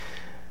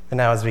And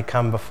now as we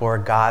come before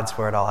God's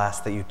word, I'll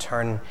ask that you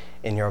turn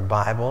in your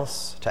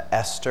Bibles to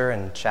Esther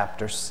in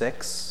chapter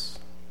 6.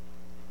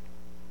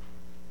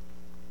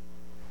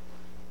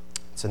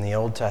 It's in the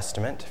Old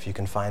Testament. If you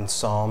can find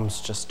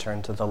Psalms, just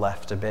turn to the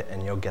left a bit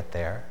and you'll get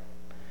there.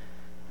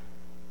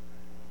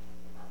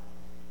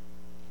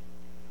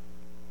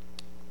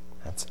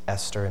 That's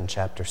Esther in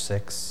chapter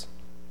 6.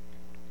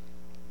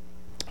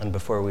 And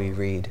before we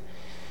read,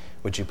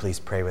 would you please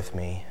pray with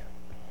me?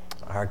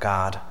 Our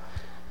God,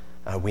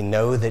 we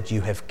know that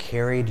you have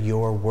carried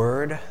your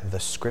word, the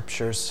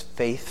scriptures,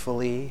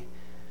 faithfully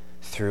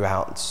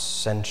throughout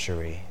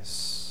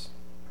centuries.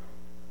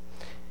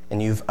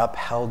 And you've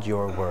upheld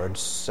your word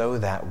so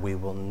that we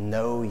will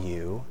know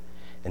you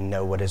and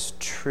know what is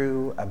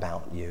true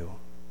about you.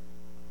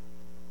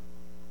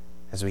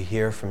 As we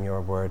hear from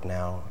your word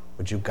now,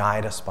 would you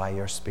guide us by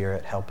your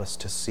Spirit, help us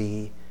to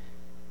see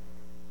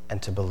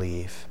and to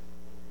believe.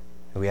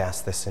 We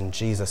ask this in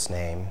Jesus'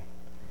 name.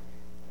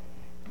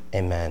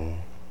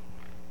 Amen.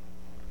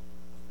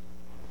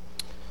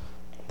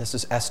 This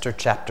is Esther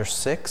chapter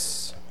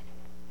 6.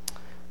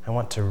 I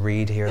want to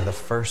read here the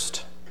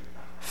first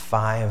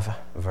 5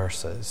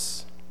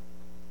 verses.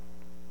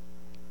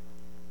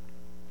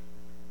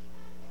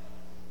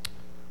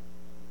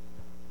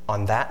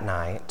 On that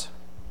night,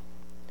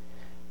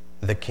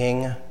 the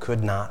king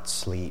could not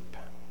sleep,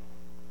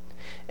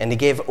 and he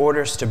gave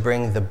orders to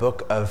bring the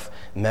book of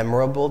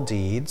memorable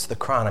deeds, the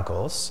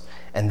Chronicles,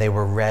 and they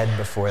were read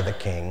before the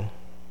king.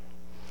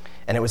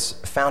 And it was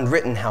found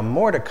written how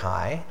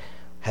Mordecai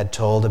had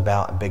told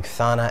about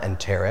Bigthana and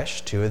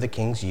Teresh, 2 of the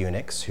king's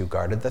eunuchs who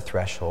guarded the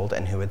threshold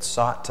and who had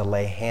sought to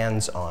lay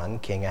hands on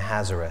King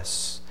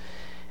Ahasuerus.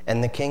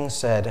 And the king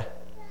said,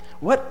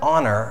 "What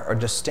honor or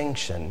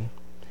distinction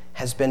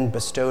has been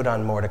bestowed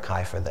on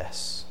Mordecai for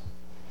this?"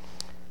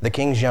 The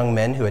king's young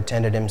men who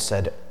attended him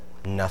said,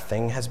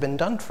 "Nothing has been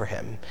done for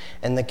him."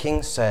 And the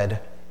king said,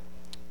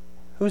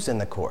 "Who's in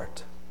the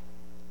court?"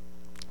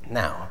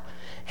 Now,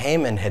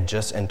 Haman had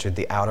just entered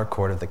the outer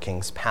court of the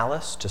king's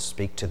palace to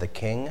speak to the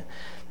king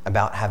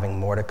about having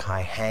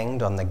Mordecai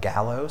hanged on the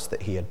gallows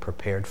that he had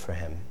prepared for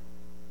him.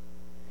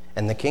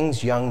 And the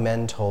king's young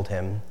men told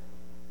him,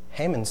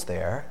 "Haman's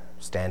there,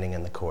 standing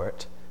in the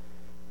court."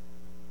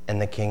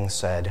 And the king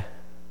said,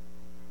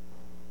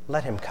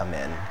 "Let him come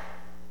in."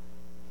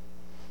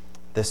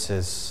 This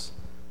is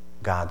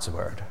God's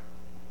word.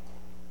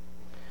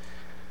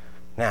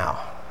 Now,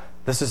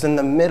 this is in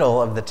the middle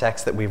of the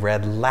text that we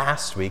read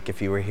last week,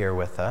 if you were here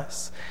with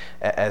us.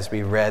 As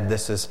we read,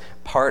 this is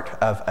part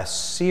of a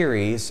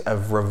series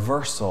of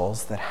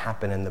reversals that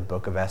happen in the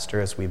book of Esther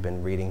as we've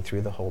been reading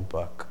through the whole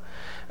book.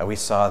 We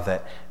saw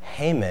that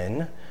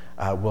Haman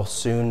will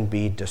soon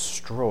be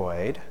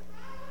destroyed,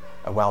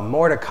 while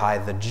Mordecai,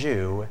 the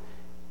Jew,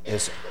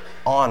 is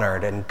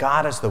honored, and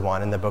God is the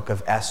one in the book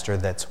of Esther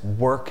that's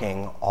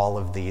working all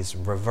of these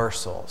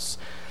reversals.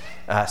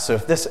 So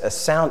if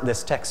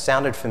this text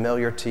sounded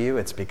familiar to you,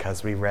 it's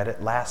because we read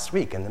it last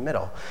week in the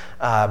middle.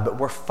 But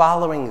we're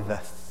following the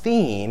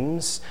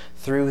themes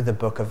through the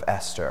book of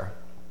Esther.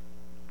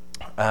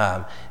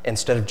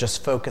 Instead of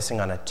just focusing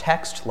on a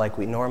text like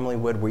we normally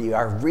would, we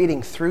are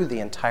reading through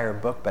the entire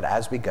book, but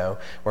as we go,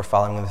 we're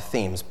following the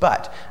themes.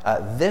 But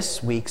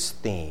this week's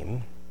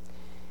theme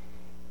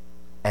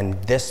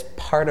and this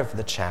part of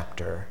the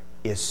chapter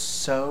is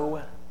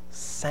so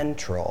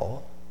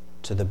central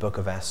to the book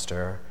of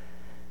Esther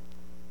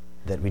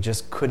that we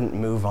just couldn't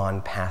move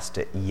on past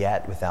it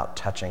yet without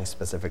touching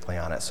specifically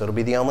on it. So it'll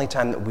be the only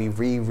time that we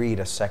reread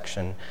a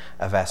section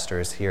of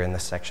Esther is here in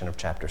this section of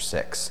chapter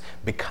 6,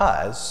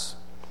 because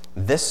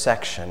this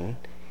section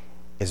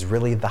is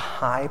really the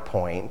high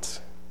point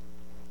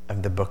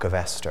of the book of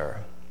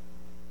Esther.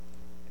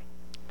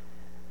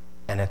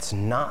 And it's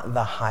not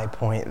the high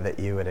point that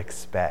you would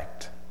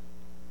expect,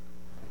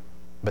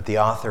 but the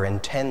author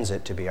intends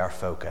it to be our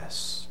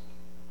focus.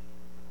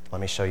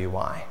 Let me show you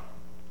why.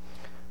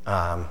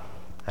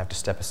 I have to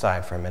step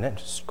aside for a minute,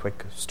 just a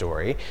quick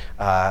story.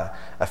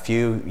 A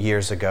few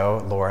years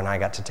ago, Laura and I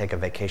got to take a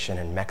vacation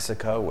in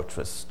Mexico, which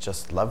was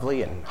just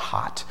lovely and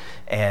hot.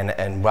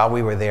 And while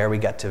we were there, we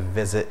got to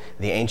visit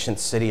the ancient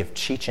city of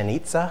Chichen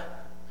Itza,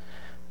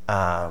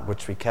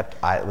 which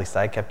at least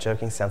I kept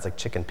joking, sounds like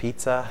chicken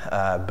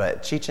pizza.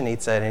 But Chichen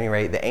Itza, at any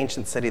rate, the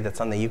ancient city that's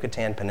on the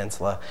Yucatan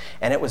Peninsula,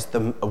 and it was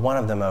one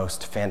of the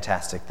most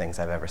fantastic things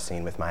I've ever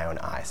seen with my own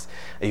eyes.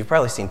 You've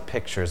probably seen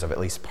pictures of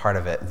at least part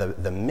of it.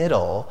 The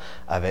middle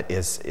of it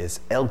is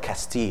El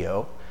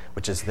Castillo,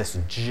 which is this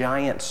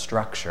giant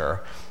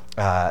structure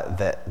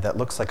that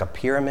looks like a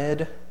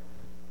pyramid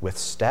with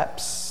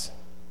steps.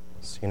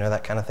 So you know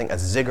that kind of thing? A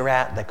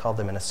ziggurat, they called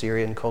them in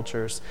Assyrian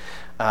cultures.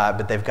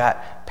 But they've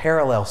got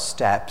parallel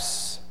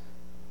steps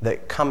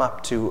that come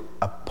up to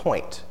a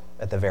point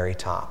at the very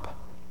top.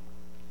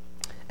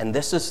 And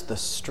this is the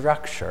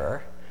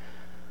structure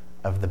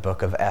of the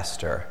book of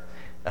Esther.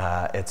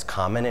 It's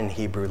common in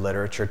Hebrew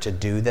literature to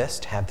do this,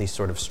 to have these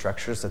sort of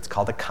structures. It's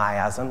called a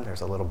chiasm.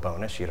 There's a little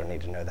bonus. You don't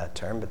need to know that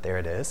term, but there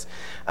it is.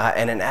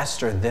 And in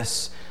Esther,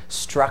 this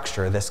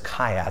structure, this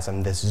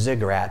chiasm, this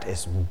ziggurat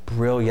is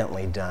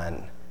brilliantly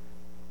done.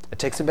 It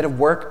takes a bit of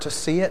work to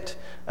see it,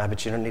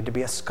 but you don't need to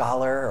be a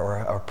scholar or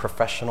a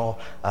professional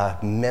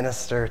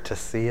minister to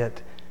see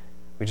it.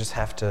 We just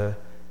have to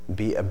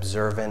be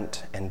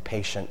observant and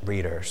patient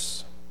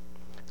readers.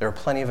 There are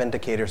plenty of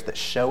indicators that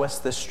show us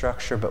this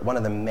structure, but one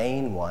of the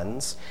main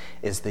ones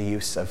is the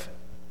use of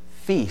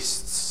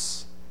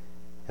feasts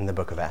in the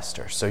book of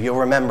Esther. So you'll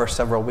remember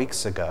several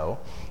weeks ago,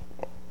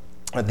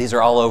 these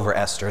are all over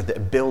Esther,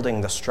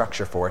 building the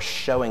structure for us,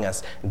 showing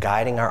us,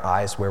 guiding our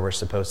eyes where we're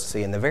supposed to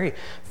see. In the very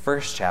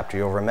first chapter,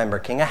 you'll remember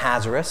King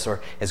Ahasuerus,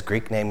 or his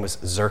Greek name was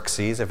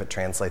Xerxes, if it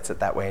translates it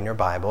that way in your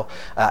Bible,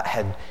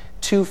 had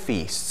 2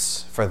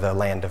 feasts for the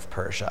land of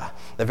Persia.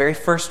 The very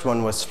first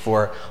one was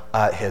for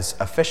his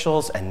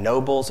officials and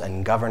nobles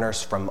and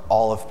governors from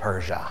all of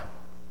Persia.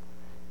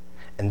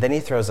 And then he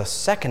throws a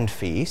second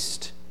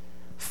feast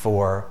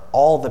for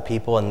all the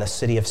people in the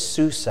city of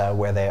Susa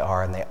where they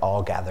are, and they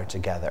all gather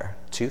together.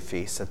 2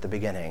 feasts at the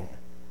beginning.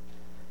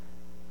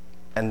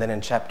 And then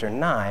in chapter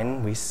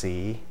 9, we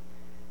see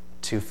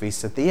 2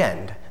 feasts at the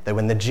end. That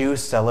when the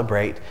Jews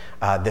celebrate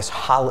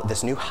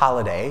this new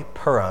holiday,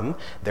 Purim,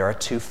 there are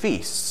 2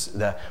 feasts.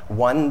 The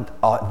one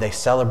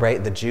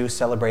the Jews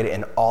celebrate it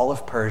in all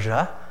of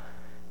Persia,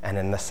 and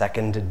in the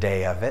second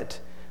day of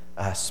it,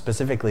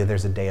 specifically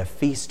there's a day of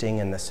feasting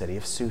in the city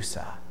of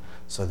Susa.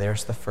 So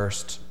there's the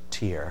first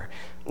tier.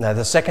 Now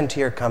the second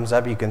tier comes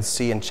up, you can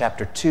see in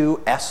chapter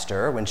 2,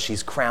 Esther, when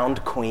she's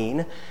crowned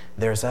queen,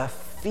 there's a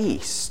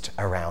feast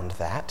around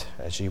that,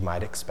 as you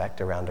might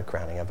expect around a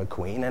crowning of a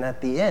queen. And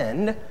at the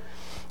end,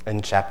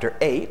 in chapter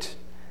 8,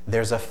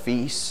 there's a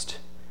feast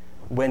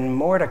when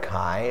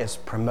Mordecai is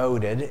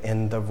promoted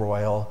in the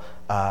royal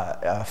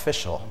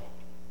official.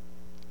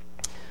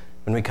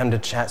 When we come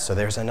to so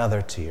there's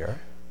another tier.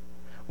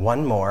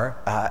 One more.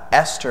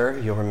 Esther,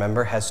 you'll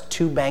remember, has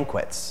 2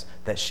 banquets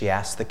that she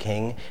asked the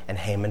king and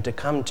Haman to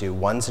come to.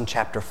 One's in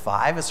chapter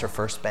 5 as her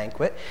first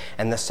banquet,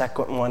 and the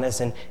second one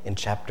is in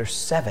chapter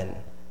 7.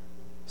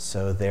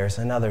 So there's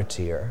another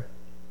tier.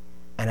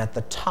 And at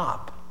the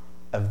top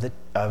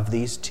of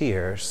these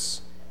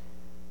tiers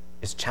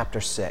is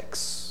chapter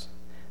 6,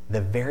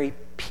 the very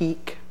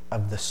peak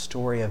of the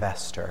story of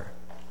Esther.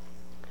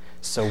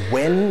 So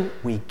when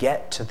we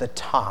get to the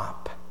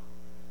top,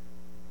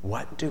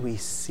 what do we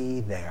see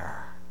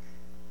there?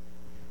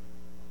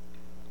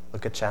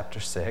 Look at chapter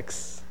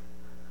 6.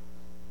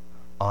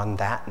 On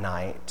that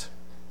night,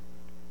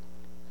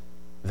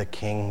 the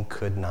king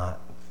could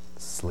not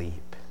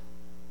sleep.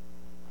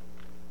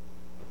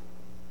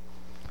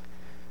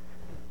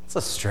 It's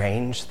a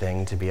strange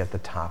thing to be at the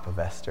top of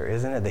Esther,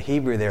 isn't it? The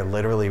Hebrew there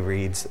literally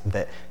reads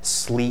that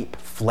sleep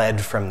fled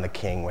from the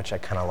king, which I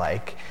kind of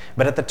like.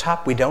 But at the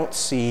top, we don't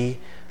see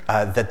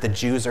that the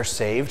Jews are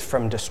saved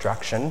from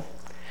destruction.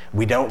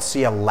 We don't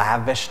see a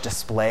lavish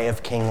display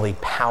of kingly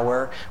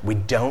power. We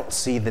don't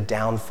see the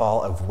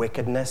downfall of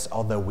wickedness,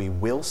 although we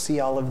will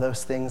see all of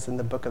those things in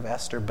the book of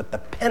Esther. But the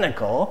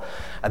pinnacle,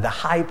 the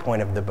high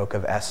point of the book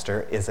of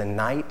Esther, is a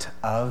night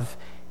of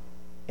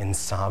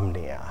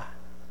insomnia.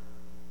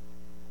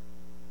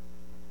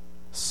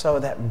 So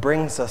that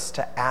brings us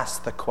to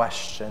ask the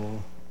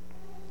question,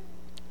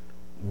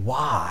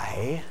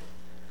 why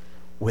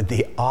would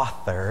the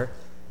author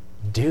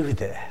do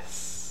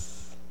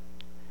this?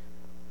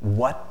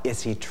 What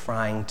is he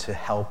trying to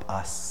help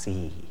us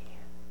see?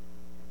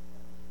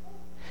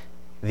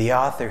 The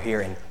author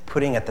here, in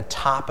putting at the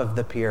top of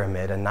the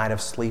pyramid a night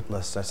of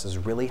sleeplessness, is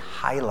really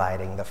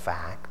highlighting the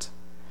fact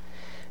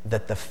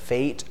that the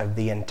fate of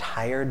the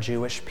entire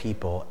Jewish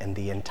people and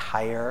the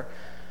entire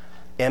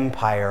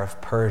empire of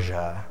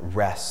Persia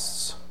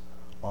rests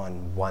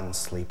on one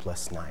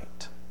sleepless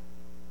night.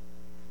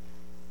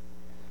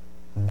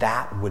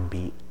 That would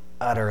be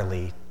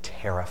utterly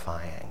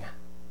terrifying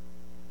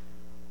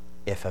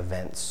if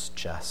events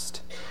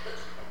just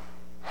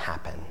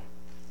happen.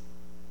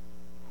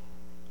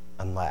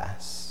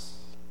 Unless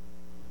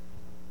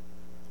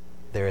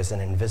there is an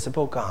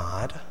invisible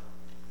God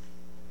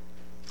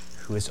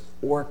who is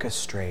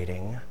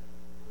orchestrating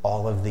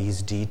all of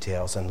these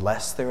details,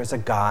 unless there is a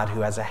God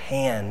who has a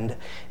hand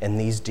in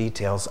these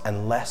details,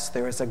 unless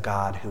there is a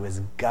God who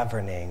is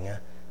governing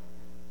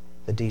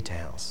the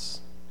details.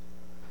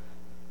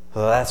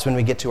 So that's when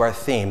we get to our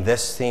theme.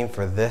 This theme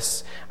for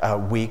this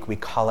week, we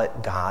call it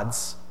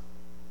God's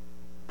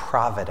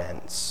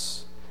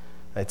providence.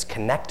 It's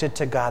connected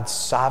to God's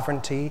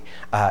sovereignty.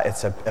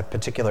 It's a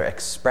particular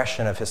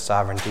expression of his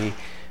sovereignty.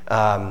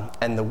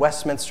 And the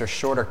Westminster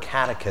Shorter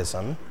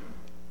Catechism,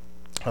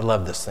 I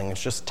love this thing.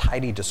 It's just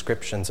tidy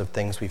descriptions of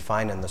things we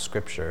find in the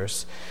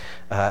scriptures.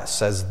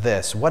 Says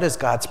this: what is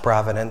God's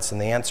providence? And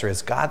the answer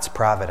is, God's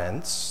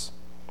providence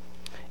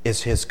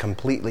is his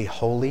completely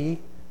holy,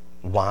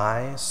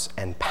 wise,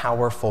 and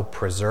powerful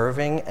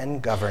preserving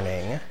and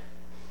governing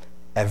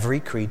every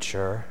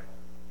creature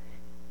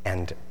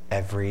and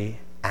every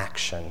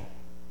action.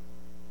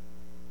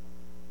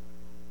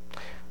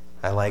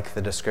 I like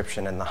the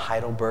description in the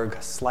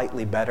Heidelberg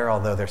slightly better,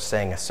 although they're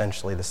saying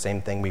essentially the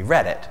same thing. We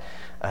read it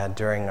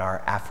during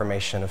our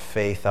affirmation of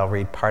faith. I'll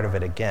read part of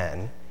it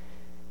again.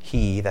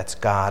 He, that's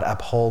God,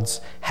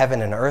 upholds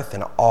heaven and earth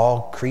and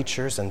all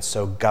creatures, and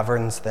so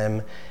governs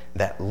them,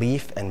 that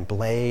leaf and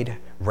blade,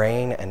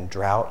 rain and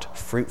drought,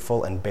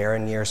 fruitful and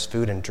barren years,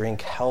 food and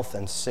drink, health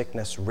and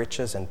sickness,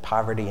 riches and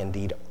poverty,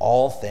 indeed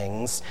all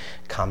things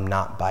come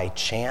not by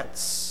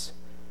chance,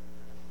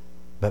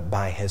 but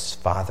by his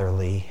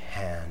fatherly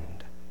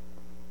hand.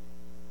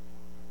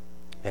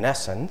 In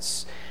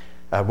essence,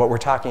 what we're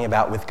talking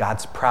about with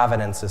God's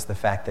providence is the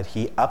fact that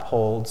he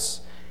upholds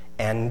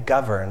and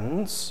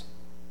governs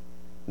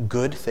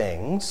good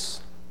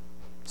things,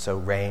 so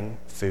rain,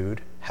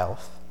 food,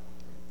 health,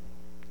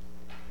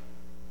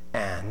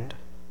 and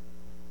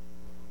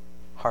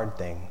hard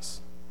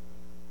things,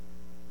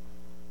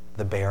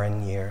 the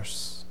barren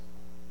years,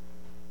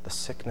 the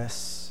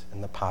sickness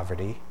and the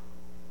poverty,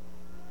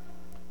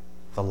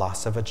 the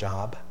loss of a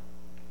job,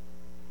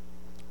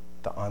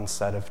 the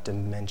onset of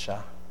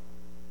dementia,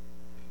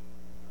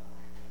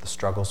 the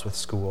struggles with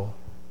school,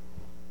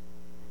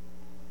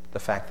 the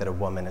fact that a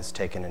woman is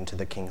taken into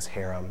the king's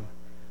harem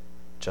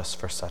just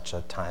for such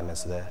a time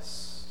as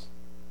this.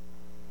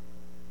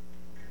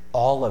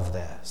 All of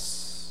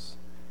this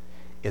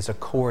is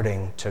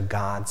according to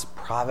God's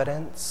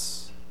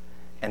providence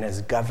and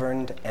is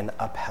governed and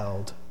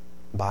upheld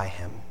by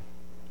him.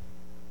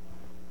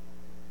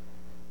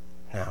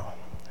 Now,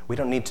 we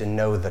don't need to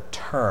know the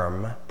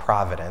term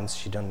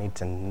providence. You don't need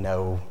to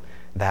know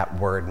that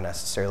word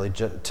necessarily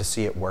to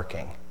see it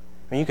working.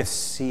 I mean, you can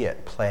see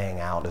it playing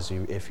out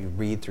if you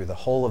read through the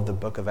whole of the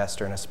book of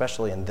Esther, and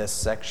especially in this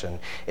section.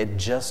 It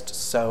just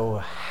so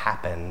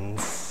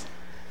happens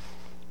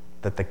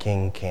that the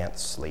king can't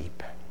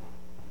sleep.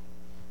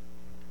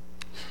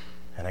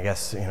 And I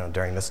guess,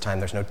 during this time,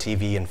 there's no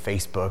TV and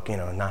Facebook,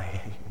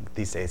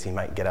 these days he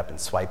might get up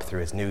and swipe through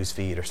his news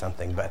feed or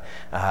something, but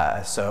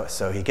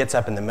so he gets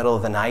up in the middle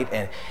of the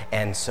night,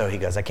 and so he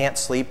goes, I can't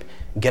sleep,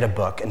 get a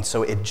book. And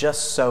so it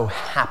just so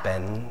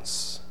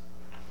happens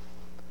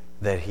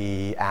that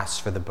he asks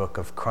for the book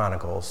of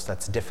Chronicles.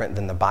 That's different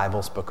than the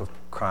Bible's book of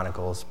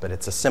Chronicles, but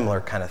it's a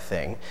similar kind of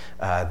thing.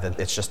 That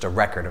it's just a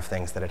record of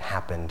things that had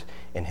happened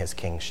in his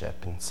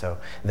kingship. And so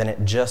then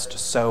it just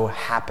so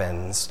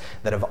happens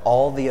that of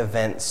all the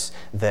events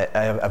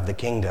of the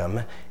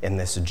kingdom in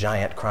this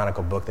giant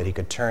chronicle book that he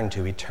could turn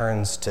to, he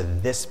turns to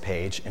this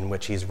page in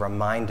which he's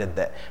reminded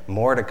that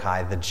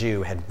Mordecai, the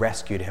Jew, had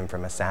rescued him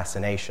from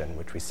assassination,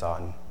 which we saw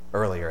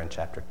earlier in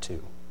chapter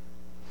 2.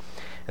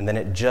 And then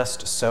it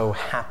just so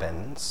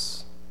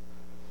happens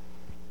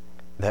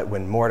that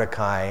when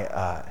Mordecai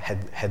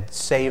had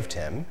saved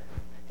him,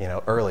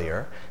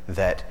 earlier,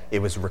 that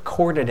it was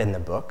recorded in the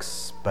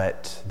books,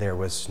 but there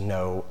was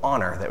no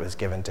honor that was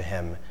given to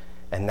him,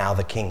 and now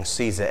the king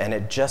sees it. And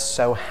it just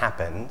so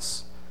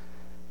happens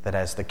that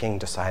as the king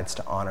decides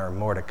to honor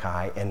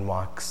Mordecai, in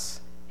walks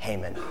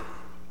Haman,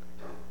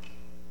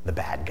 the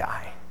bad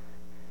guy.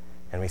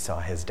 And we saw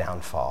his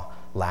downfall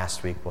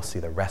last week. We'll see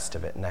the rest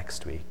of it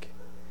next week.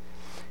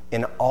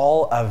 In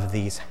all of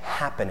these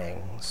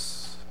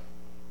happenings,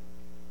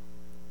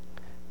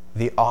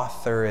 the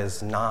author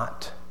is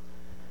not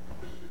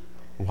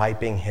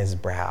wiping his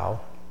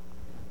brow,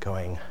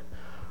 going,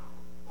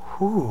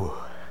 whew,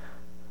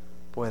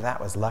 boy, that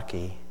was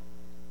lucky.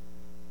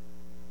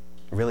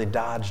 Really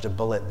dodged a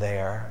bullet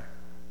there.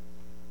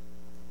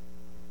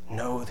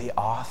 No, the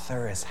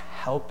author is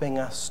helping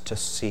us to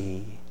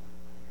see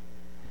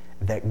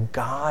that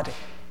God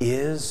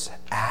is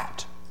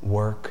at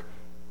work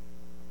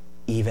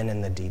even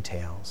in the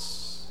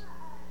details,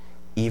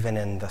 even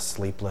in the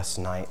sleepless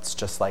nights,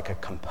 just like a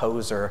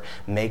composer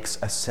makes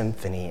a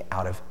symphony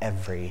out of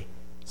every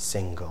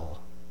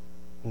single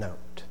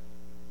note.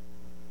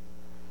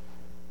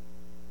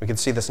 We can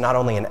see this not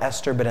only in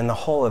Esther, but in the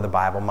whole of the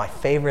Bible. My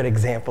favorite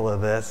example of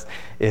this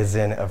is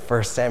in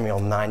 1 Samuel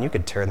 9. You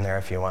could turn there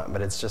if you want,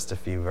 but it's just a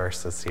few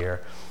verses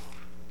here.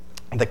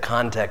 The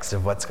context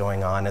of what's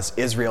going on is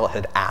Israel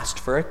had asked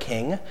for a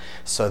king,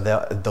 so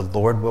the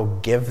Lord will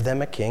give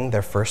them a king,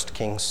 their first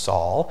king,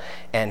 Saul,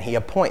 and he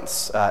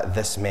appoints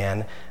this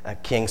man a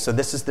king. So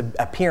this is the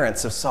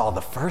appearance of Saul,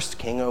 the first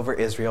king over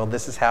Israel.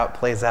 This is how it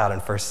plays out in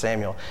 1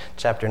 Samuel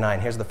chapter 9.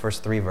 Here's the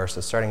first 3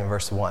 verses, starting in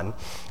verse 1.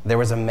 There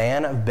was a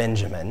man of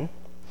Benjamin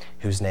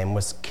whose name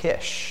was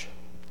Kish,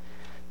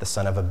 the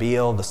son of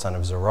Abiel, the son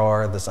of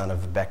Zeror, the son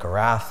of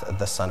Bechorath,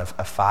 the son of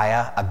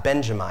Aphiah, a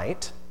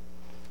Benjamite,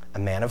 a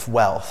man of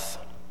wealth.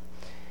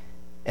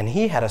 And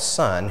he had a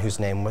son whose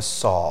name was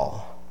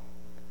Saul,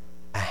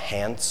 a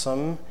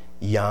handsome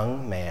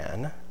young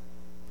man.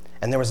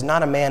 And there was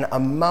not a man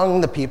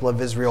among the people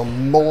of Israel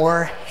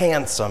more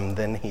handsome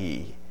than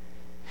he.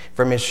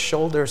 From his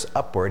shoulders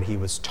upward, he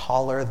was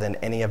taller than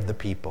any of the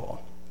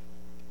people.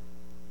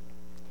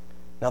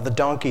 Now the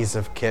donkeys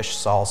of Kish,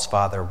 Saul's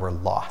father, were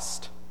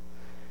lost.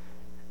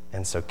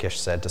 And so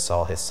Kish said to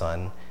Saul, his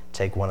son,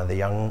 take one of the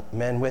young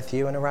men with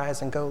you and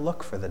arise and go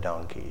look for the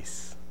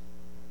donkeys.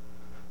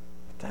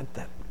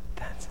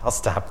 I'll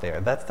stop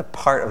there. That's the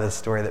part of the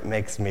story that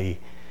makes me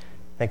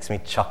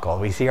chuckle.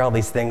 We see all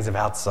these things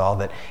about Saul,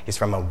 that he's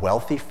from a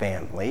wealthy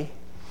family,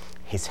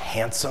 he's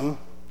handsome,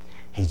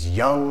 he's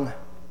young,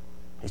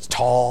 he's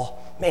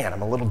tall, man,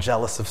 I'm a little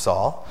jealous of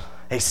Saul.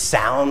 He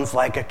sounds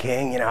like a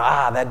king,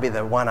 that'd be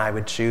the one I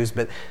would choose.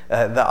 But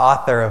the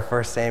author of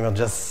 1 Samuel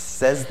just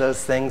says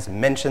those things,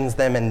 mentions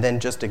them, and then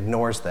just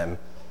ignores them.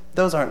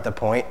 Those aren't the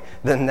point.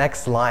 The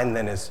next line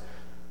then is,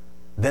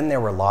 then there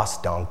were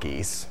lost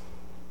donkeys.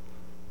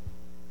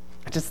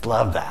 I just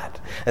love that.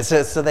 And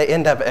so they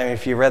end up,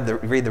 if you read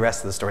the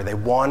rest of the story, they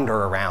wander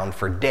around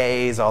for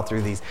days all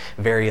through these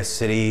various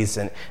cities,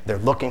 and they're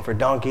looking for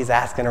donkeys,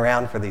 asking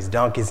around for these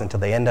donkeys until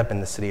they end up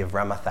in the city of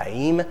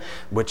Ramathaim,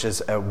 which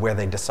is where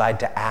they decide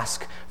to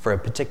ask for a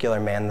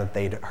particular man that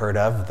they'd heard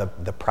of,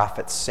 the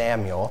prophet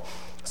Samuel.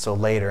 So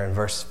later in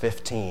verse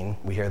 15,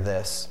 we hear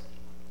this.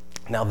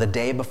 Now the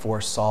day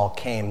before Saul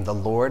came, the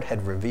Lord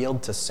had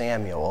revealed to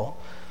Samuel,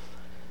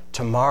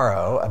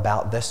 tomorrow,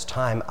 about this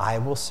time, I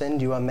will send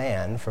you a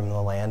man from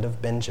the land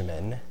of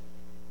Benjamin,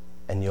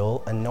 and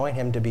you'll anoint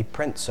him to be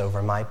prince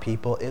over my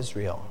people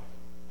Israel.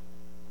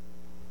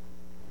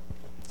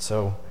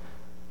 So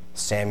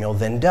Samuel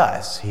then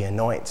does. He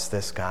anoints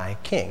this guy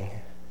king.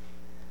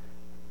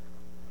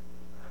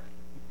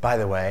 By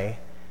the way,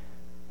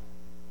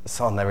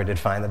 Saul never did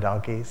find the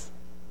donkeys.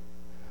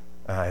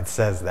 It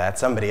says that.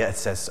 Somebody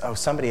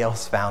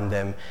else found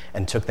them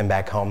and took them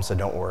back home, so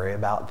don't worry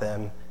about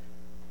them.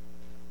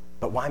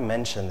 But why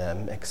mention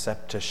them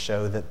except to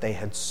show that they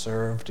had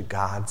served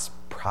God's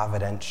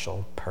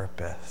providential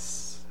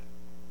purpose?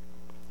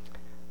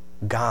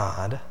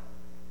 God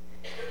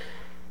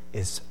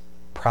is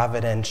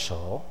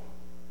providential,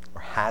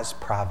 or has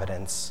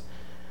providence,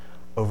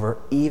 over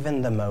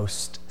even the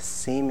most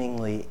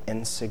seemingly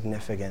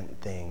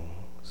insignificant things.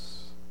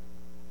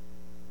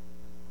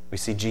 We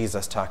see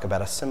Jesus talk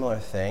about a similar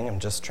thing. I'm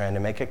just trying to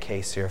make a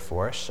case here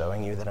for us,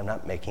 showing you that I'm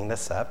not making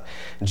this up.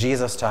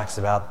 Jesus talks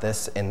about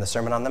this in the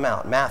Sermon on the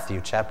Mount,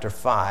 Matthew chapter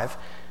 5.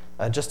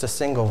 Just a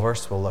single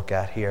verse we'll look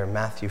at here.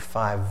 Matthew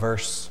 5,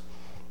 verse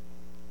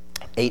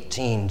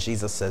 18,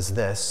 Jesus says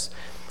this,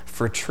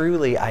 "For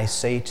truly I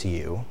say to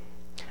you,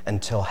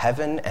 until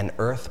heaven and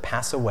earth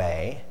pass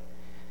away,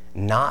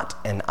 not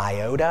an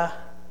iota,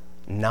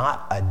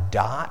 not a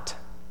dot,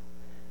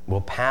 will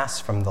pass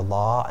from the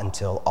law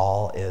until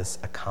all is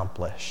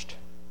accomplished."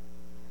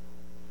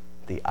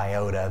 The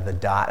iota, the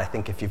dot, I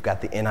think if you've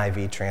got the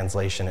NIV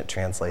translation, it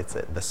translates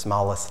it the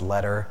smallest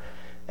letter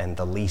and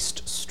the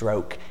least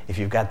stroke. If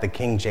you've got the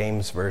King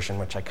James version,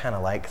 which I kind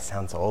of like,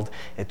 sounds old,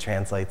 it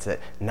translates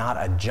it not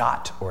a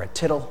jot or a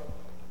tittle.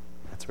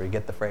 That's where you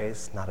get the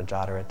phrase, not a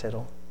jot or a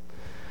tittle.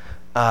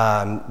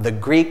 The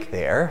Greek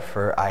there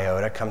for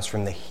iota comes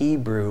from the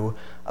Hebrew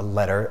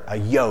letter, a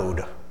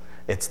yod.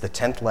 It's the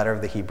 10th letter of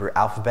the Hebrew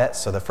alphabet.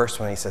 So the first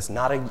one, he says,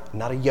 not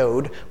a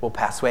yod will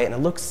pass away. And it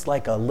looks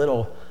like a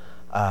little,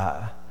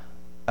 a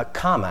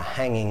comma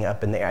hanging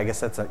up in the air. I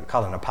guess that's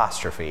called an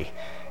apostrophe.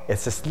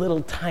 It's this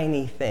little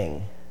tiny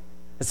thing.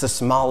 It's the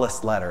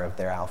smallest letter of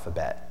their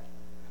alphabet.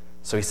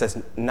 So he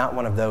says, not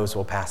one of those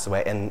will pass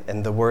away.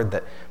 And the word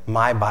that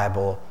my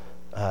Bible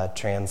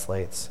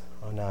translates,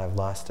 now I've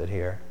lost it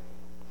here,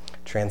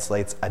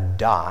 translates a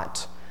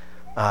dot.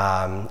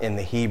 In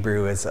the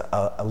Hebrew is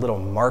a little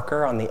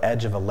marker on the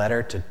edge of a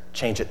letter to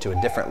change it to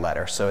a different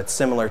letter. So it's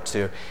similar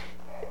to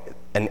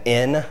an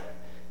N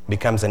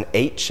becomes an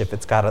H if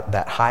it's got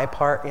that high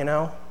part,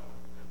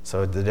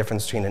 So the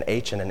difference between an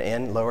H and an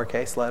N,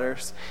 lowercase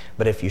letters.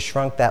 But if you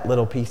shrunk that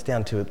little piece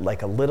down to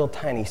like a little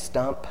tiny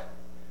stump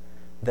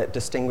that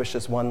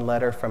distinguishes one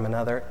letter from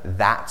another,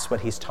 that's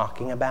what he's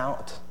talking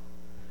about.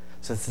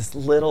 So it's this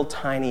little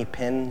tiny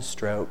pen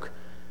stroke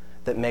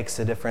that makes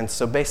a difference.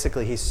 So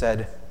basically he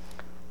said,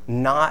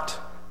 not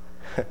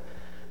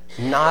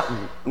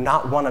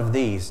one of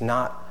these,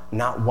 not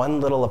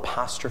one little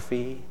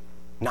apostrophe,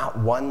 not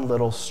one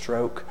little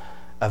stroke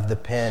of the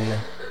pen.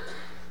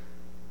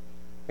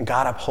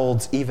 God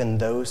upholds even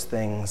those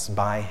things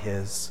by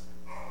his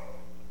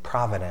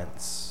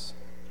providence.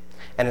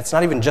 And it's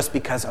not even just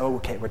because,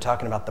 we're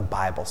talking about the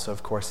Bible, so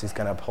of course he's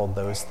going to uphold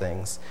those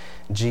things.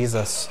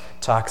 Jesus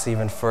talks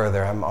even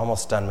further. I'm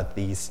almost done with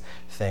these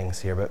things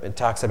here, but it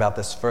talks about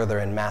this further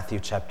in Matthew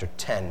chapter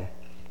 10.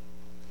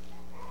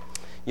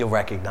 You'll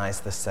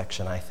recognize this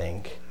section, I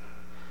think.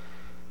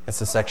 It's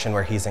a section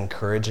where he's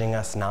encouraging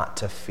us not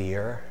to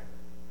fear.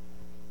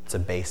 It's a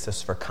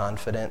basis for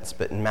confidence.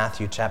 But in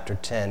Matthew chapter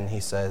 10,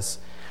 he says,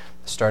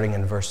 starting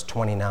in verse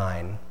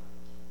 29,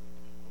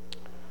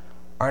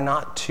 "Are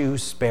not 2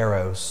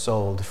 sparrows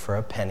sold for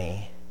a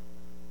penny?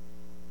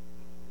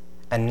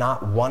 And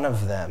not one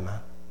of them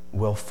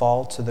will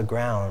fall to the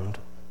ground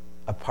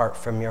apart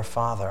from your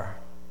Father.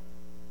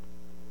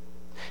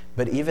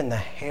 But even the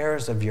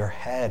hairs of your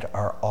head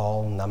are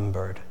all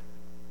numbered.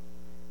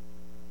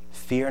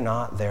 Fear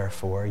not,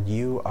 therefore,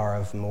 you are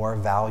of more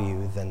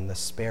value than the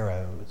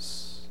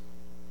sparrows."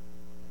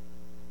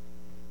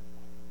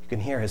 You can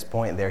hear his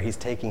point there. He's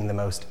taking the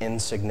most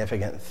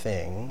insignificant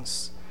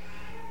things,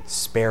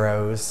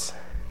 sparrows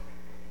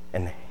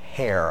and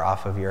hair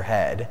off of your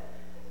head,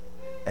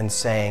 and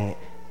saying,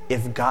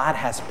 if God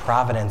has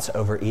providence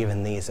over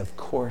even these, of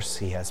course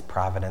he has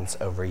providence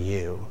over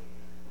you.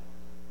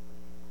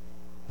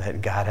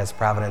 that God has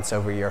providence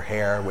over your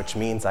hair, which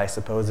means, I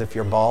suppose, if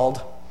you're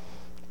bald,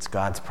 it's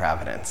God's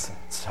providence.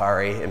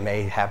 Sorry, it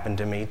may happen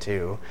to me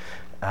too.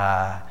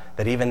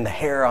 That even the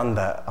hair on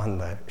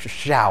the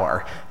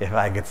shower, if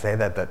I could say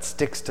that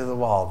sticks to the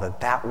wall,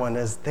 that one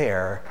is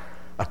there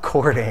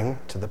according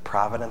to the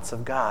providence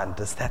of God.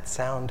 Does that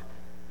sound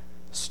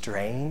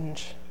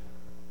strange?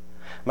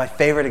 My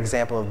favorite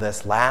example of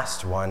this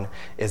last one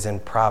is in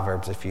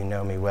Proverbs. If you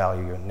know me well,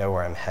 you know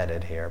where I'm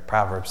headed here.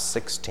 Proverbs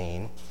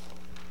 16.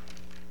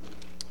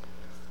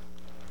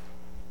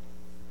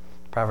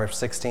 Proverbs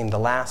 16, the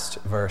last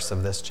verse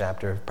of this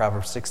chapter,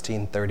 Proverbs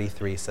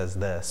 16:33 says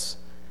this: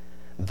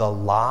 "The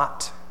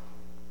lot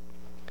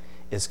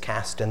is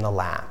cast in the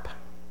lap,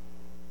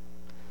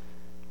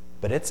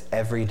 but its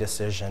every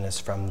decision is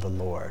from the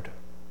Lord."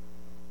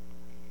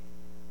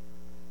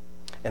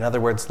 In other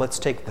words, let's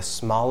take the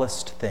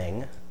smallest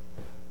thing,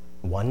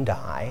 one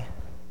die,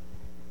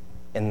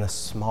 in the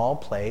small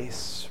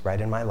place right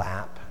in my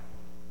lap,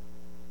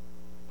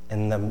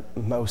 in the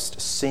most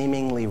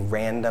seemingly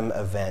random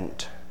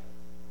event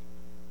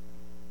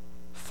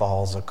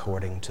falls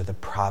according to the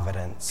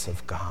providence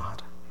of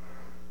God.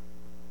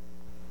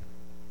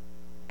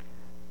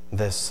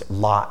 This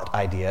lot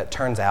idea, it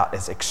turns out,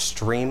 is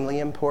extremely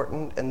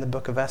important in the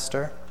book of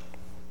Esther.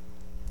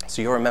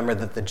 So you'll remember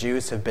that the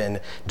Jews have been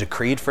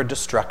decreed for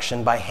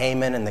destruction by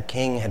Haman, and the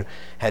king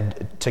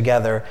had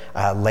together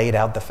laid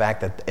out the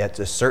fact that at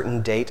a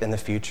certain date in the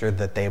future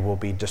that they will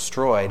be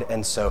destroyed.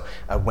 And so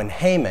when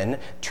Haman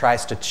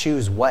tries to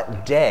choose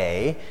what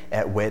day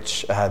at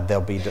which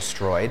they'll be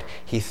destroyed,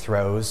 he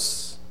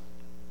throws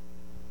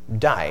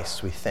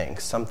dice, we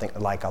think, something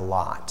like a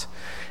lot.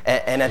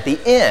 And at the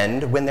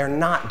end, when they're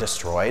not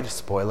destroyed,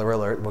 spoiler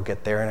alert, we'll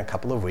get there in a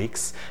couple of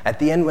weeks, at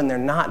the end when they're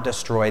not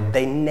destroyed,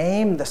 they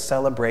name the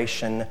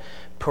celebration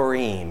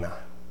Purim.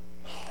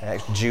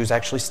 Jews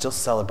actually still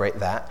celebrate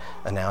that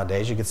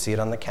nowadays. You can see it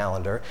on the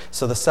calendar.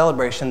 So the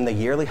celebration, the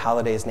yearly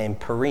holiday, is named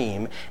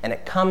Purim, and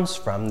it comes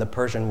from the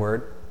Persian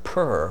word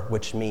pur,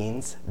 which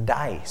means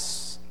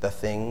dice, the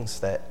things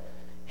that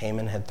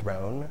Haman had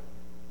thrown.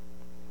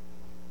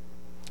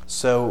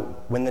 So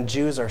when the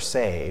Jews are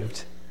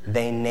saved,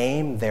 they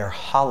name their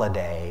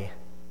holiday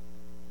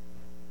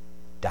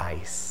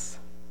dice.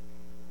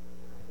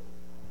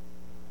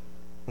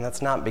 And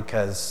that's not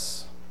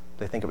because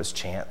they think it was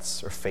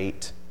chance or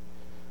fate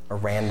or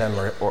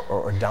random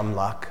or dumb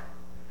luck.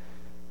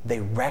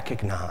 They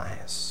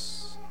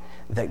recognize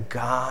that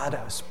God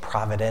was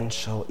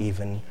providential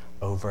even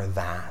over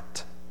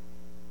that.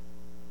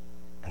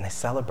 And they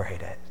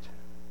celebrate it.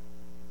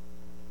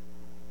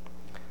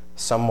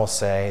 Some will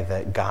say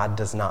that God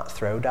does not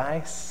throw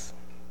dice,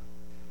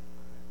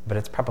 but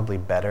it's probably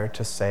better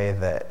to say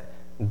that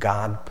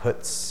God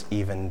puts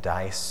even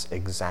dice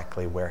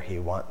exactly where he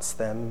wants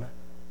them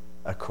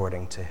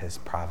according to his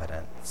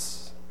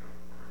providence.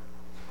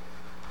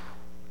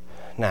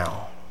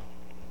 Now,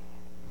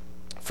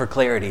 for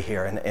clarity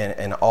here,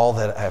 and all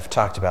that I've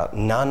talked about,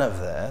 none of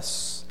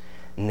this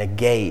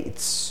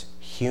negates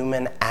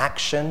human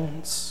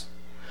actions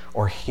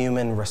or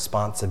human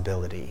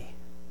responsibility.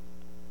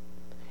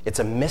 It's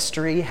a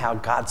mystery how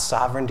God's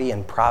sovereignty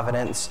and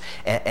providence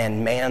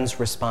and man's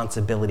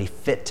responsibility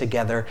fit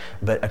together,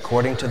 but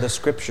according to the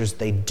scriptures,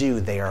 they do.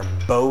 They are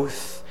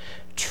both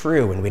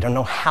true, and we don't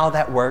know how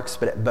that works,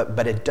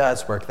 but it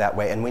does work that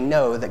way. And we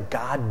know that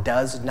God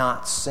does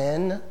not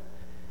sin.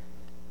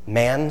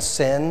 Man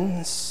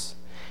sins,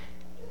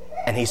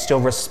 and he's still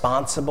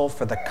responsible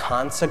for the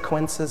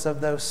consequences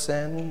of those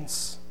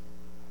sins.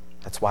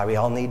 That's why we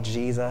all need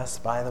Jesus,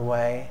 by the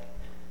way.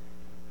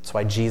 That's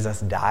why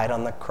Jesus died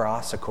on the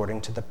cross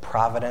according to the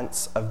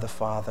providence of the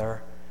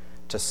Father,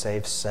 to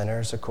save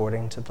sinners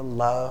according to the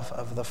love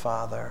of the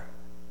Father.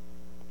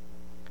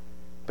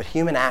 But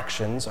human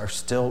actions are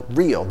still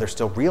real. They're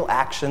still real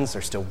actions.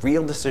 They're still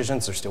real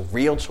decisions. They're still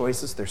real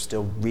choices. They're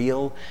still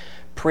real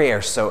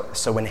prayer. So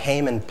when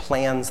Haman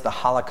plans the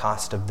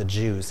Holocaust of the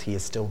Jews, he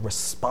is still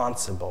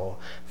responsible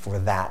for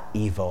that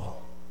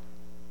evil.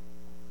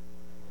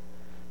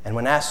 And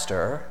when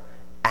Esther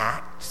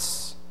acts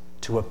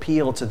to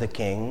appeal to the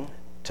king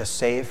to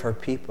save her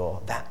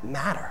people, that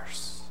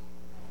matters.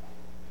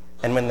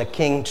 And when the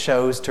king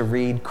chose to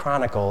read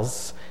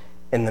Chronicles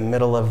in the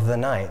middle of the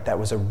night, that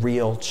was a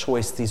real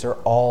choice. These are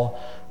all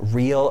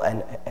real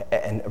and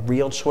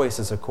real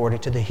choices according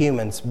to the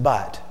humans,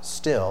 but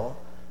still,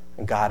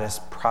 God is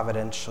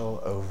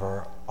providential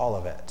over all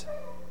of it.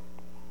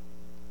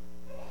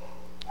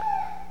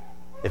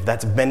 If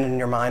that's been in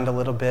your mind a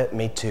little bit,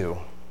 me too.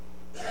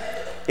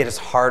 It is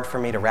hard for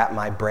me to wrap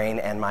my brain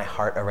and my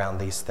heart around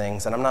these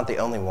things, and I'm not the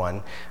only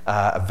one.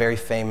 A very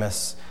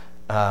famous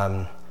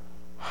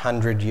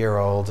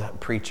 100-year-old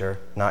preacher,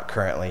 not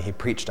currently, he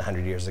preached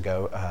 100 years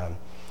ago,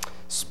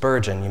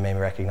 Spurgeon, you may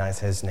recognize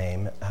his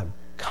name,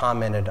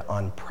 commented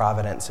on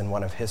providence in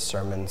one of his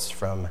sermons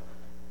from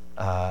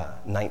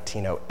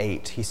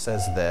 1908. He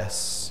says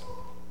this: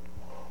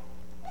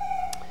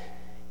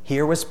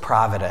 "Here was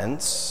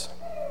providence,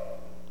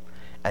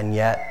 and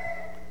yet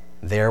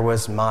there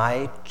was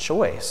my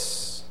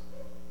choice.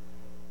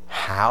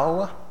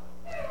 How?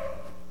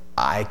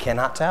 I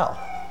cannot tell.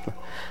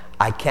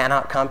 I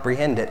cannot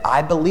comprehend it.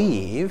 I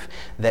believe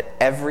that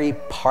every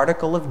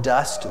particle of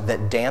dust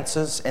that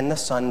dances in the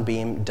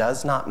sunbeam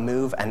does not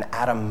move an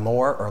atom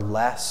more or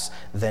less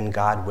than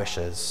God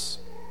wishes.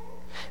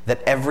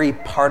 That every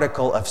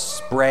particle of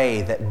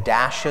spray that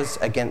dashes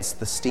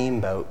against the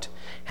steamboat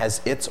has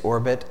its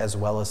orbit as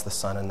well as the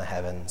sun in the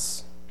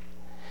heavens.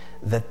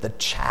 That the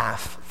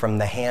chaff from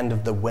the hand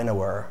of the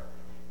winnower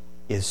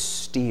is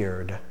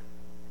steered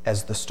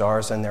as the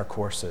stars in their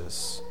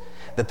courses.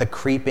 That the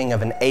creeping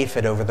of an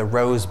aphid over the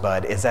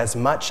rosebud is as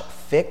much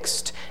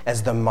fixed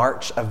as the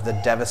march of the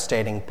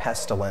devastating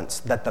pestilence,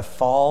 that the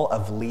fall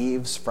of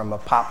leaves from a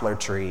poplar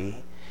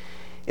tree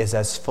is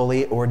as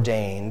fully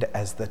ordained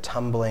as the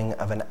tumbling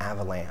of an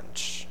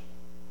avalanche.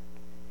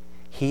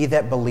 He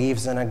that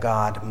believes in a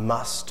God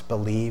must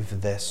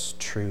believe this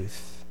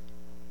truth.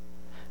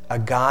 A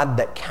God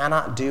that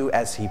cannot do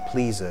as he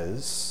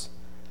pleases,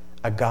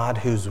 a God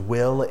whose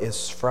will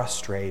is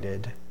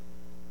frustrated,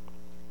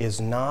 is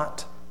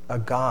not a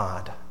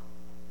God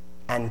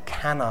and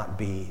cannot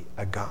be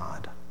a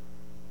God.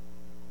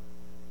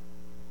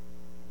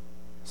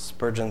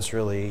 Spurgeon's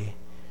really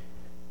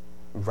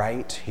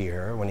right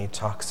here when he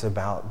talks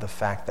about the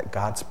fact that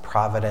God's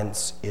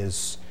providence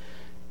is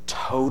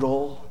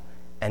total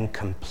and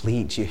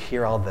complete. You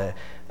hear all the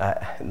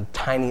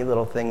tiny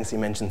little things he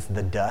mentions,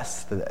 the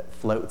dust that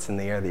floats in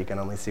the air that you can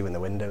only see when the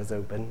window's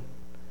open,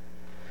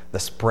 the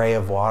spray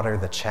of water,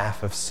 the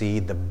chaff of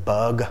seed, the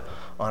bug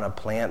on a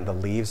plant, the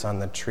leaves on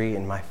the tree,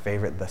 and my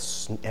favorite,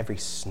 every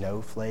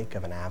snowflake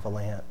of an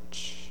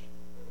avalanche.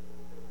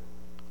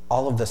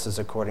 All of this is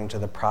according to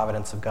the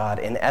providence of God.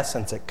 In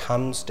essence, it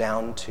comes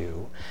down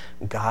to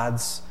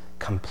God's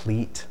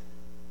complete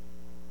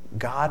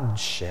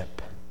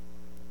Godship,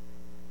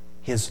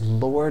 his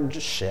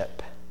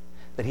lordship,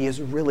 that he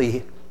is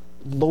really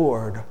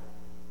Lord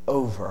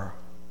over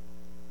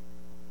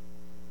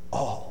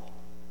all.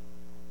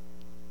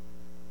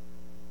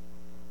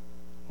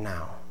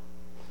 Now,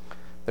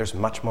 there's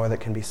much more that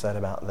can be said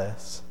about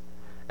this,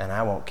 and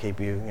I won't keep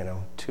you,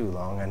 too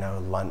long. I know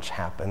lunch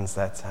happens.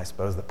 That's, I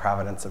suppose, the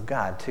providence of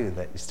God, too,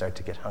 that you start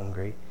to get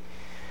hungry.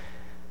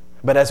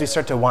 But as we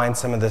start to wind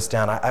some of this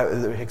down, I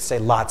could say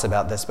lots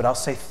about this, but I'll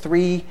say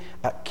three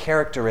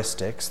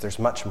characteristics. There's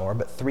much more,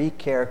 but three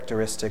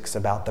characteristics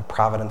about the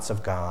providence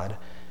of God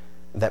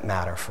that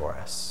matter for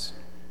us.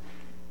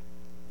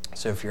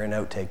 So if you're a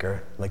note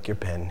taker, lick your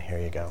pen. Here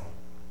you go.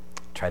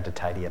 Tried to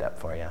tidy it up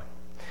for you.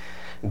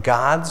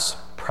 God's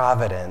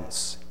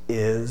providence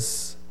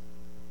is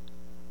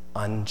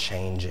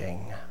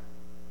unchanging.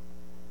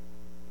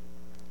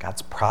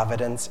 God's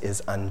providence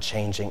is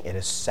unchanging. It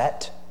is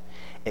set.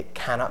 It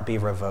cannot be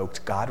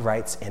revoked. God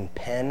writes in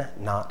pen,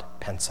 not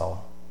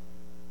pencil.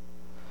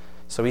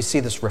 So we see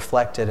this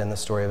reflected in the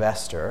story of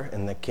Esther,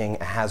 in the king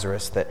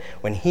Ahasuerus, that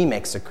when he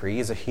makes a decree,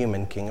 he's a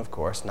human king, of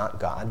course, not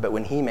God, but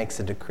when he makes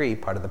a decree,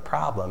 part of the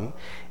problem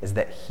is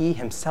that he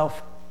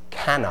himself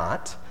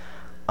cannot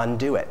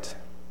undo it.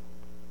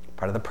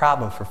 Part of the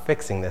problem for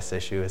fixing this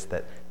issue is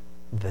that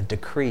the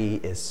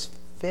decree is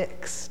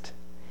fixed.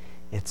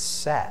 It's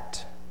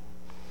set.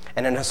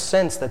 And in a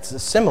sense,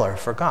 that's similar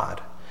for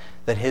God,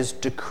 that his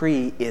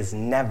decree is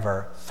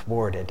never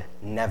thwarted,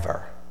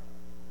 never.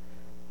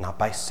 Not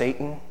by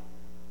Satan,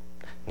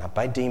 not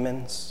by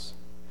demons,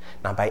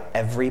 not by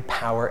every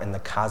power in the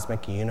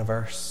cosmic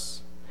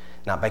universe,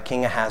 not by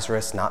King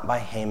Ahasuerus, not by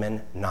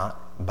Haman,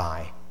 not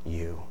by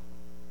you.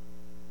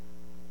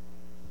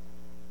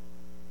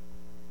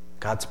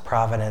 God's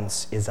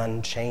providence is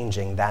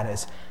unchanging. That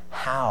is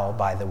how,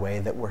 by the way,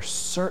 that we're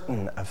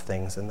certain of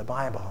things in the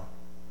Bible.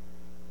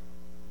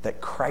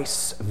 That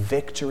Christ's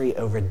victory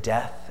over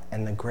death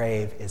and the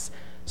grave is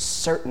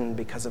certain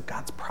because of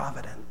God's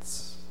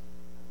providence.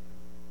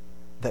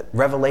 That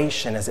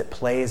Revelation, as it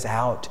plays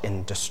out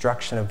in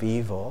destruction of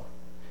evil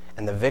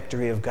and the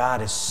victory of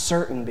God, is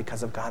certain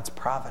because of God's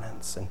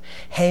providence. And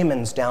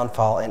Haman's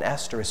downfall in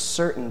Esther is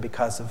certain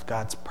because of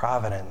God's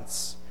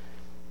providence.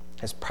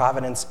 His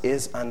providence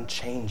is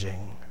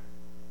unchanging.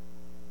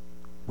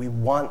 We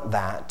want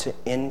that to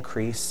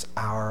increase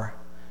our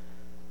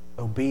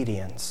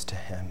obedience to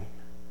him.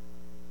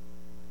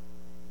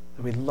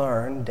 We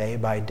learn day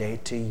by day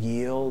to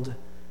yield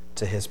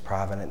to his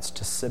providence,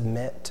 to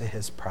submit to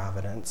his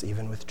providence,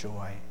 even with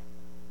joy.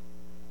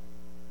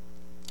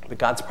 But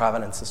God's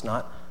providence is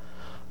not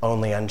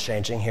only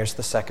unchanging. Here's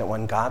the second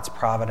one. God's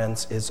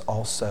providence is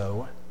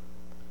also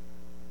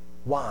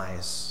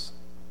wise.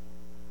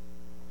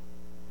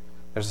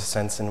 There's a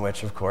sense in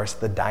which, of course,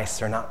 the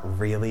dice are not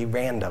really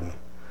random.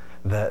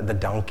 The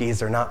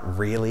donkeys are not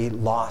really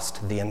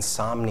lost. The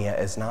insomnia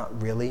is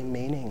not really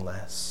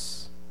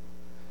meaningless.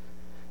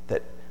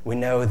 That we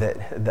know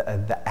that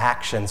the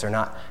actions are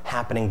not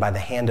happening by the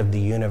hand of the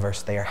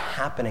universe. They are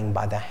happening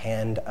by the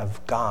hand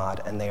of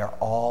God, and they are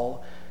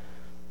all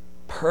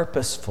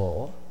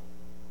purposeful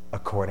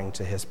according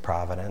to his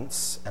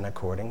providence and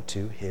according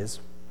to his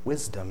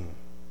wisdom.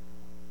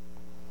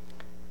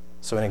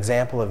 So an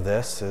example of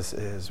this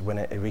is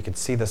when we could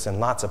see this in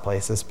lots of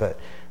places, but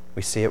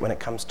we see it when it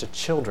comes to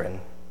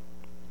children.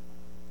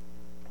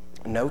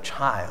 No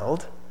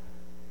child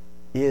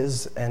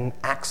is an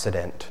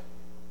accident.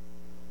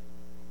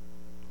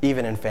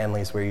 Even in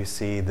families where you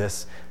see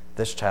this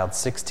child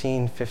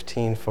 16,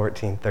 15,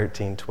 14,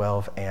 13,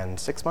 12, and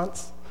 6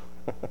 months.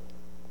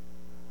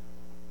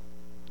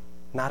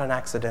 Not an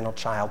accidental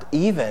child,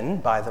 even,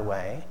 by the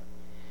way,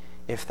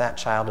 if that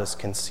child is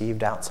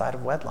conceived outside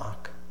of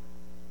wedlock.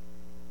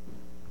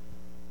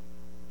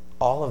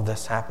 All of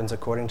this happens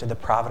according to the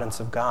providence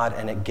of God,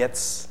 and it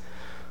gets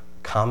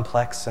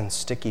complex and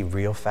sticky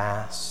real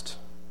fast.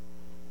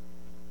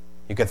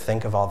 You could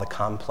think of all the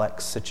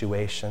complex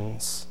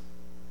situations: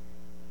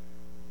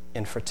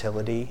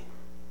 infertility,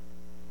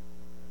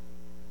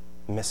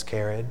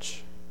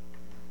 miscarriage,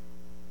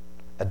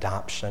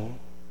 adoption,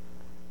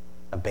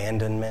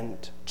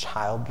 abandonment,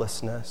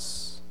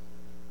 childlessness,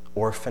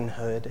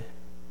 orphanhood,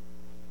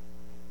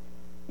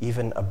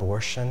 even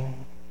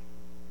abortion.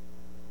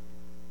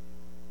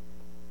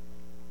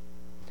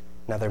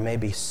 Now, there may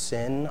be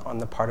sin on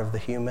the part of the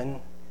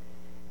human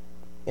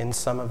in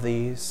some of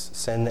these,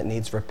 sin that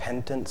needs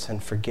repentance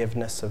and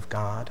forgiveness of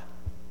God.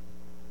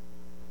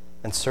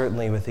 And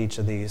certainly with each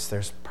of these,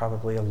 there's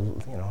probably a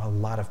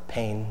lot of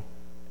pain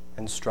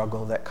and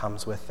struggle that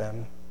comes with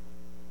them.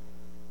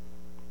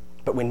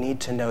 But we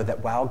need to know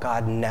that while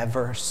God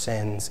never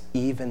sins,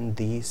 even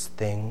these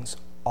things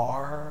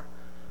are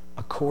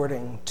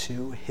according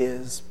to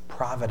his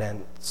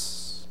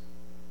providence.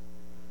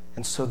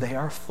 And so they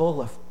are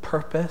full of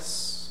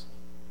purpose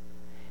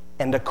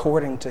and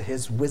according to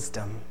his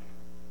wisdom.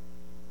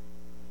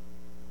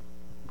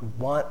 We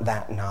want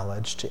that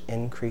knowledge to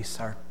increase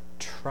our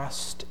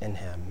trust in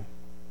him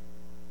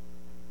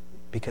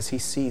because he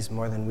sees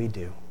more than we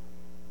do.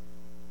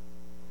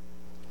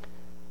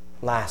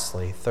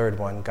 Lastly, third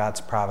one,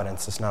 God's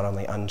providence is not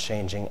only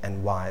unchanging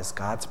and wise,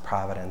 God's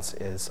providence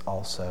is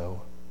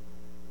also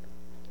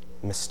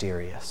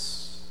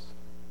mysterious.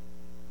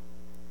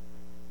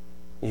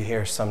 You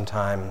hear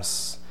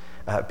sometimes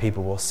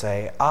people will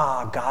say,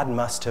 God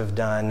must have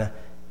done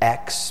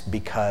X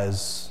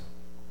because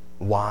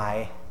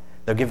Y.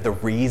 They'll give the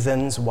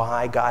reasons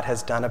why God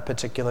has done a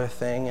particular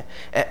thing.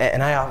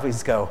 And I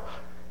always go,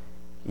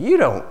 you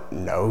don't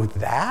know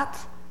that.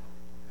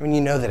 I mean,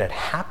 you know that it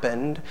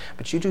happened,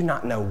 but you do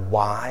not know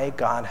why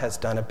God has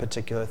done a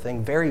particular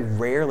thing. Very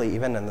rarely,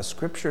 even in the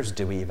scriptures,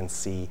 do we even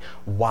see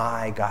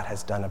why God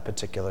has done a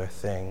particular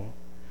thing.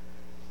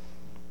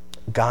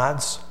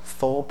 God's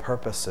full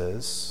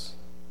purposes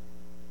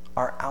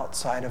are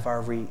outside of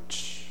our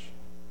reach.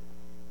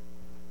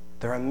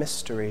 They're a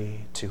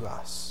mystery to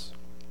us.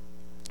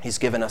 He's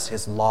given us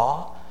his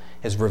law,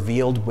 his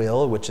revealed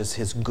will, which is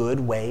his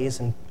good ways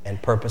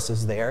and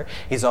purposes there.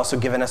 He's also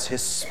given us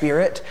his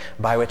Spirit,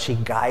 by which he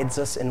guides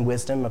us in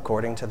wisdom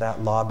according to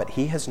that law, but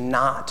he has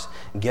not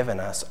given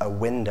us a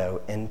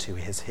window into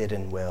his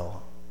hidden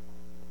will.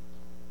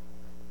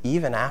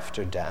 Even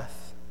after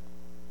death,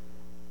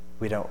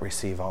 we don't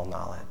receive all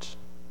knowledge.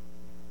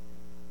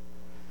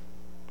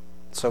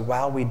 So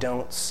while we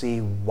don't see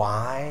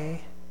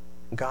why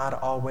God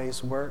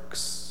always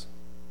works,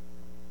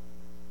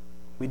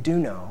 we do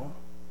know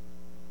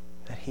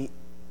that he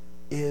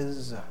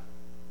is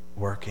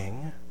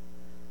working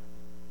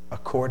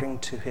according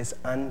to his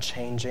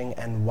unchanging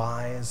and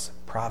wise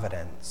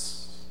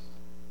providence,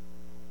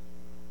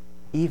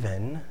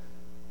 even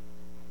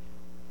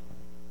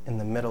in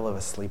the middle of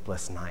a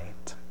sleepless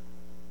night.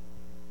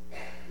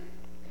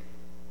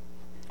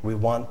 We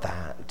want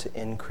that to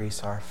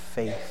increase our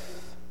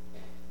faith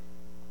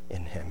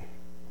in him.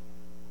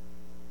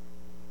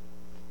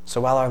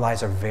 So while our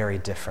lives are very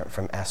different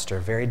from Esther,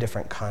 very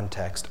different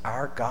context,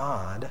 our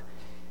God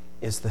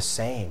is the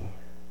same.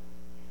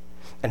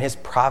 And his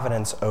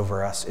providence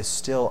over us is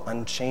still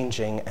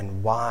unchanging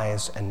and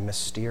wise and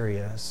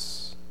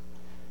mysterious.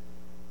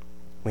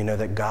 We know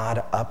that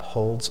God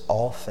upholds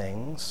all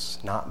things,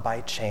 not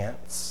by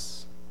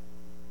chance,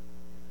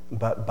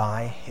 but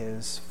by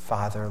his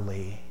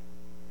fatherly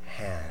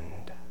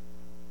hand.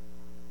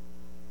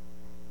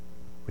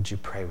 Would you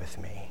pray with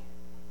me?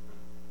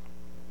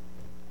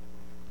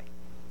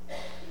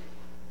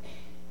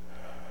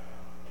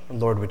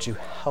 Lord, would you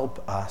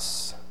help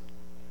us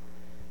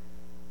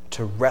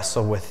to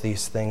wrestle with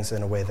these things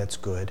in a way that's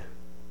good,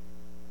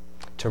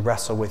 to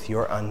wrestle with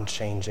your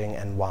unchanging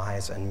and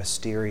wise and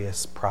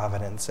mysterious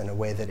providence in a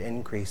way that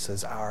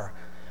increases our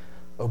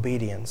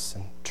obedience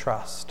and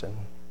trust and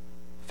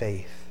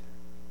faith.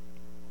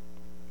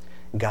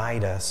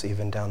 Guide us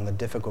even down the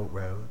difficult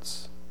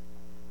roads.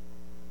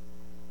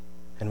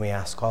 And we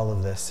ask all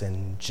of this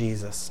in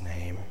Jesus'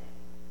 name.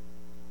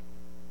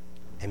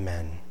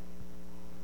 Amen.